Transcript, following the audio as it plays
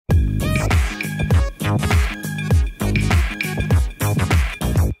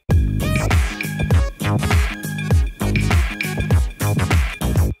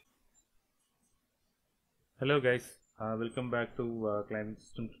Hello guys, welcome back to climbing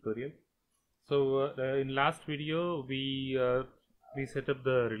system tutorial. So in last video we set up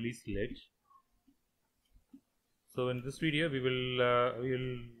the release ledge. So in this video we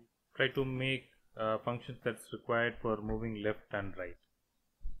will try to make functions that's required for moving left and right.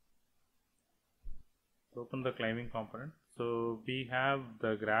 So open the climbing component. So we have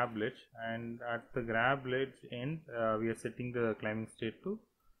the grab ledge, and at the grab ledge end we are setting the climbing state to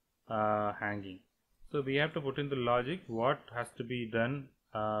hanging. So we have to put in the logic what has to be done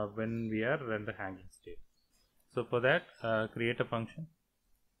when we are in the hanging state. So for that, create a function.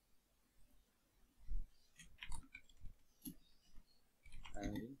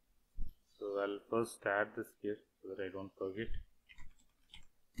 Hanging. So I'll first add this here so that I don't forget.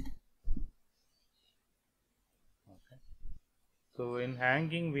 Okay. So in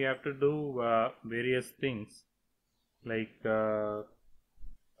hanging we have to do various things like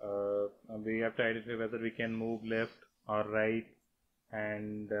we have to identify whether we can move left or right,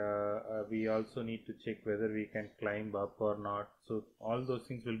 and we also need to check whether we can climb up or not. So all those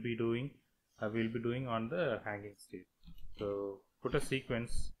things we'll be doing on the hanging state. So put a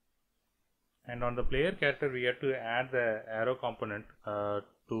sequence, and on the player character we have to add the arrow component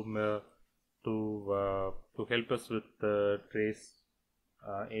to help us with the trace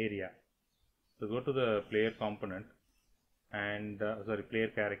area. So go to the player component and player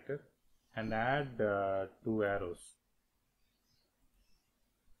character and add 2 arrows.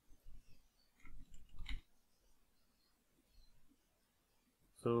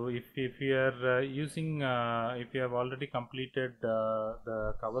 So if you are using if you have already completed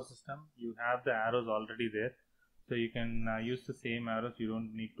the cover system, you have the arrows already there, so you can use the same arrows. You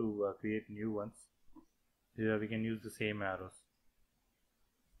don't need to create new ones. Here we can use the same arrows.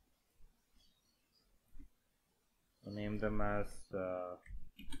 So name them as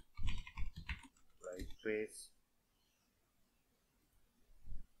right trace,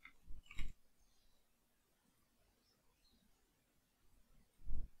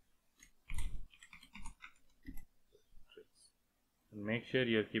 and make sure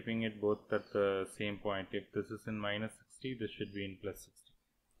you are keeping it both at the same point. If this is in -60, this should be in +60,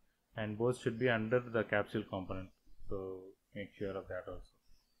 and both should be under the capsule component, so make sure of that also.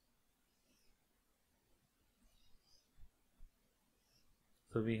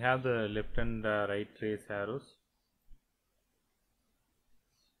 So we have the left and right trace arrows.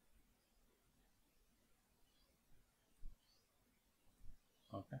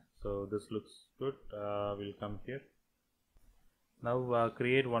 Okay, so this looks good. We'll come here. Now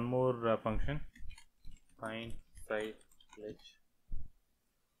create one more function, find side ledge,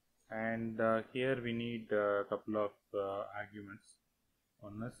 and here we need a couple of arguments.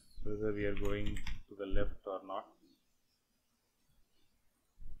 One is whether we are going to the left or not.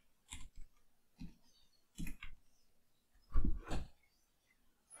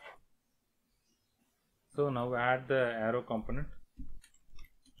 So now add the arrow component.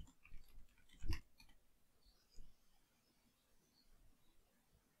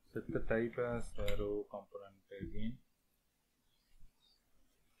 Set the type as arrow component again.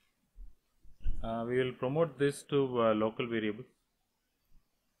 We will promote this to local variable.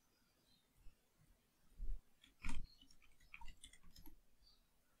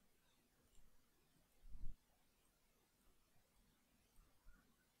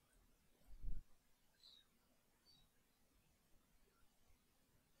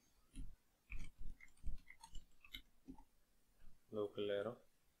 Local arrow,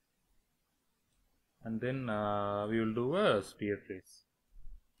 and then we will do a spear trace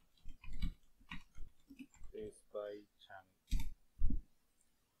by channel,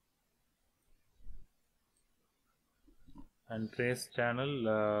 and trace channel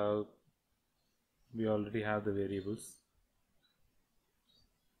we already have the variables.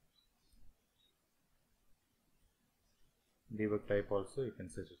 Debug type also you can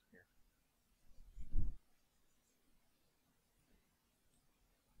set it here.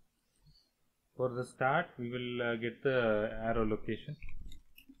 For the start we will get the arrow location.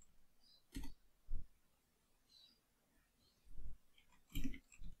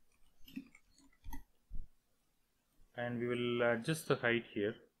 And we will adjust the height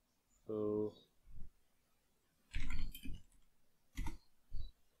here. So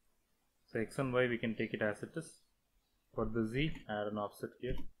X and Y we can take it as it is. For the Z, add an offset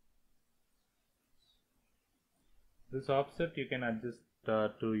here. This offset you can adjust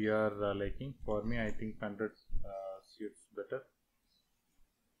to your liking. For me, I think 100 suits better.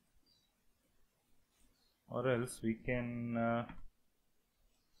 Or else we can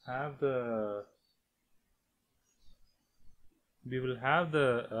have the we will have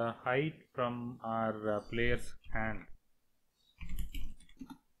the height from our player's hand.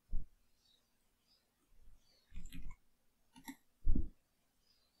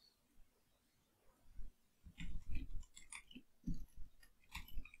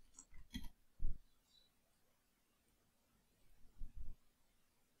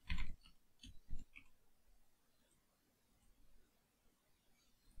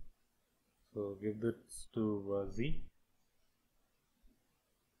 So give this to Z,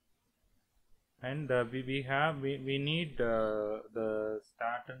 and we need the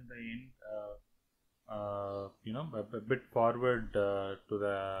start and the end a bit forward to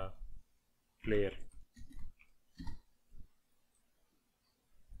the player.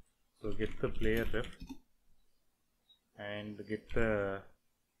 So get the player ref and get the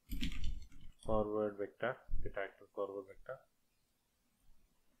forward vector, get active forward vector,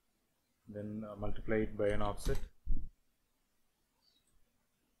 then multiply it by an offset.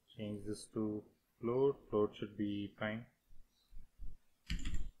 Change this to float. Float should be fine.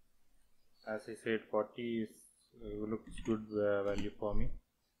 As I said, 40 is looks good value for me,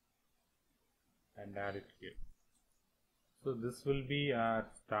 and add it here. So this will be our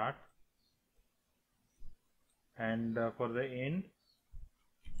start, and for the end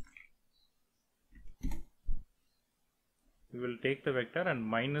we will take the vector and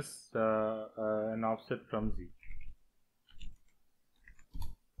minus an offset from Z.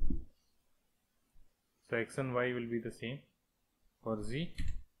 So x and y will be the same. For Z,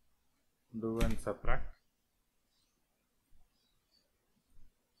 do and subtract.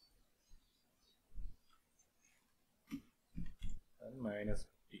 And minus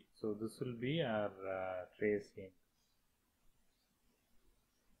 50. So this will be our trace hint.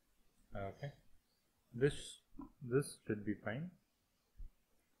 Okay. This should be fine.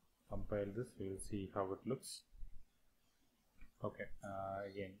 Compile this, we will see how it looks. Okay,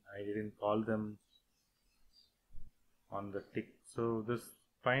 again, I didn't call them on the tick. So this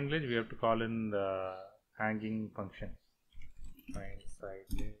find ledge we have to call in the hanging function. Find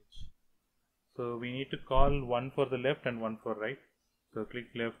side ledge. So we need to call one for the left and one for right. So click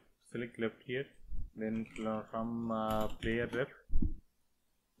left, select left here. Then from player ref,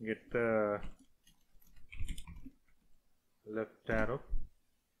 get the left arrow.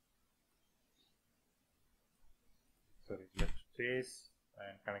 Sorry, left trace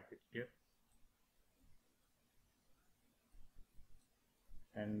and connect it here.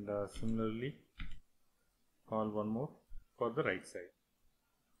 And similarly call one more for the right side.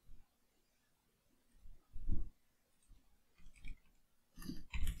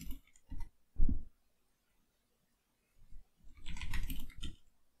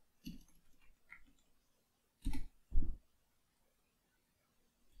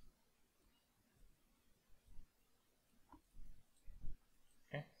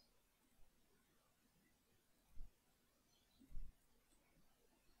 Okay.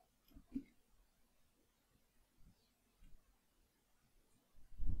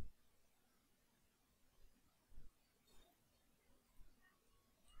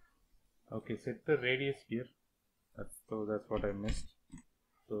 Okay, set the radius here. That's what I missed.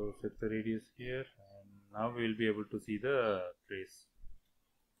 So set the radius here, and now we will be able to see the trace.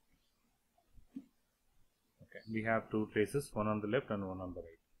 Okay, we have two traces, one on the left and one on the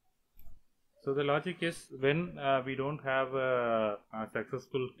right. So the logic is when we don't have a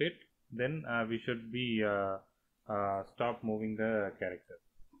successful fit, then we should be stop moving the character.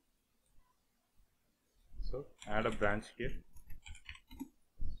 So add a branch here.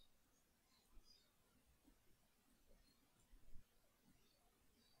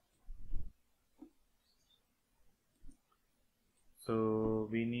 So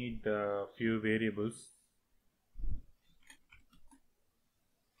we need a few variables.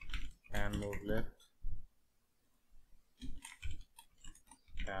 Can move left,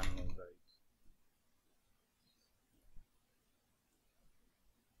 can move right.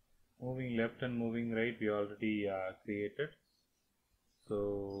 Moving left and moving right we already created.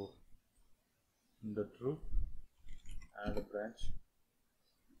 So in the true, add a branch,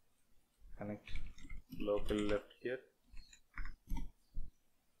 connect local left here.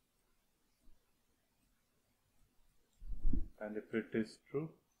 And if it is true,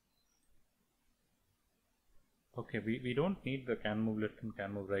 okay, we don't need the can move left and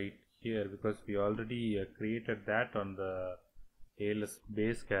can move right here because we already created that on the ALS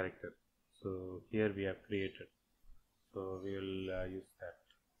base character. So here we have created. So we will use that.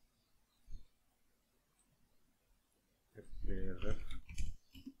 Player ref.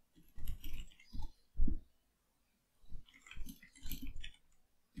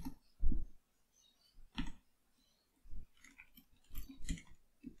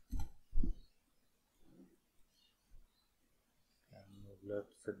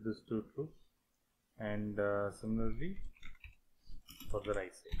 let's set this to true, and similarly for the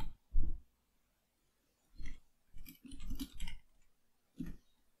right side.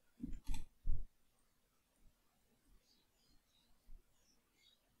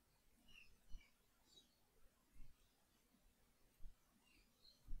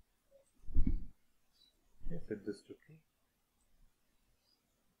 Okay, set this to true.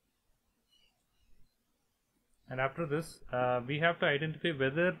 And after this, we have to identify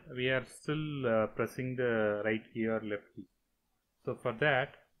whether we are still pressing the right key or left key. So for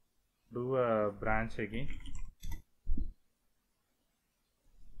that, do a branch again,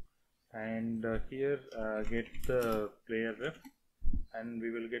 and here get the player ref, and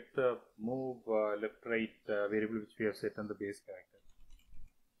we will get the move left right variable which we have set on the base character.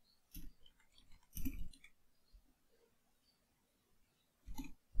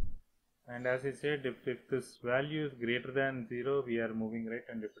 And as I said, if this value is greater than 0, we are moving right,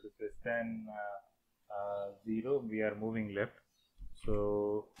 and if it is less than 0, we are moving left.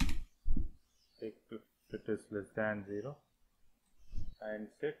 So take if it is less than 0 and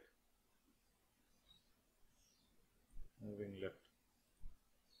set moving left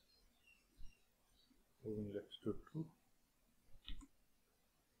to true,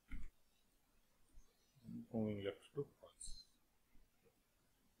 moving left to false.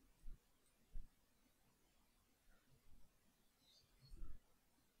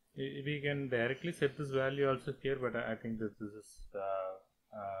 We can directly set this value also here, but I think that this is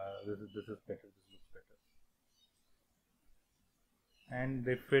better. This looks better. And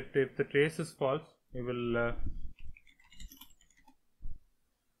if the trace is false, we will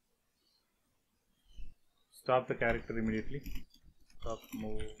stop the character immediately. Stop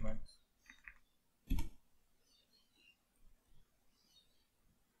movements.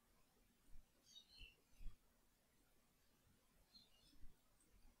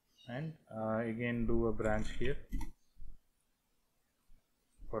 And again do a branch here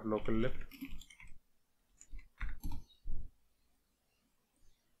for local left.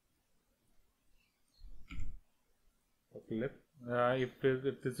 Local left. If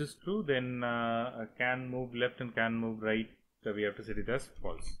this is true, then can move left and can move right. So we have to set it as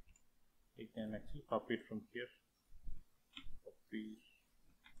false. We can actually copy it from here. Copy,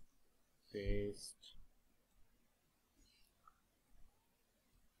 paste.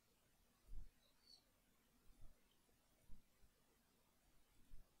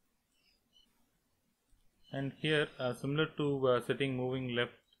 And here, similar to setting moving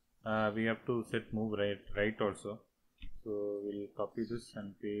left, we have to set move right also. So we'll copy this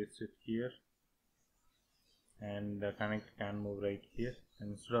and paste it here, and connect can move right here.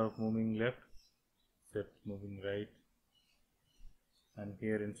 And instead of moving left, set moving right. And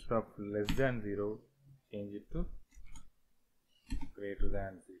here, instead of less than 0, change it to greater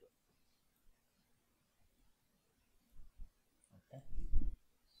than 0. Okay.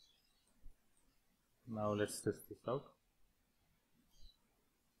 Now let's test this out.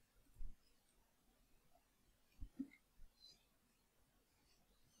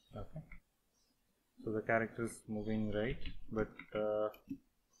 Okay. So the character is moving right, but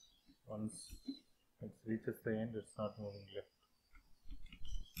once it reaches the end, it's not moving left.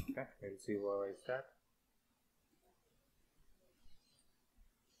 Okay, we'll see why is that.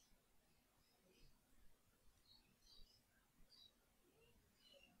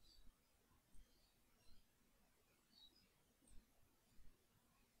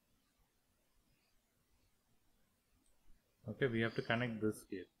 Okay, we have to connect this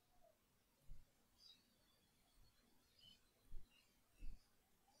here.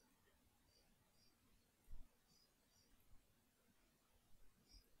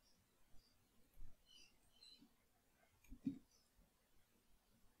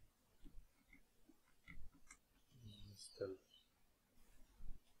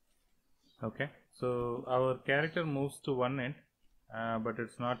 Okay, so our character moves to one end, but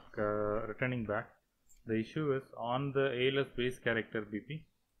it's not returning back. The issue is on the ALS base character BP.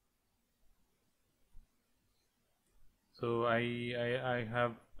 So I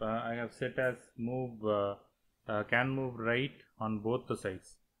have set as move can move right on both the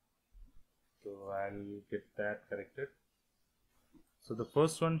sides. So I'll get that corrected. So the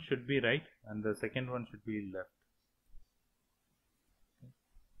first one should be right, and the second one should be left.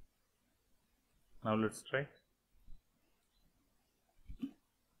 Now let's try.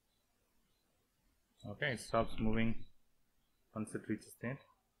 Okay, it stops moving once it reaches the end.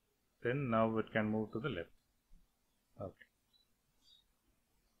 Then now it can move to the left. Okay,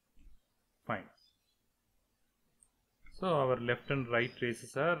 fine. So our left and right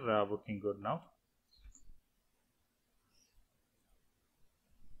traces are working good now.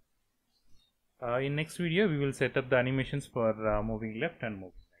 In next video we will set up the animations for moving left and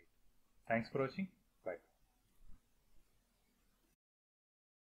moving right. Thanks for watching.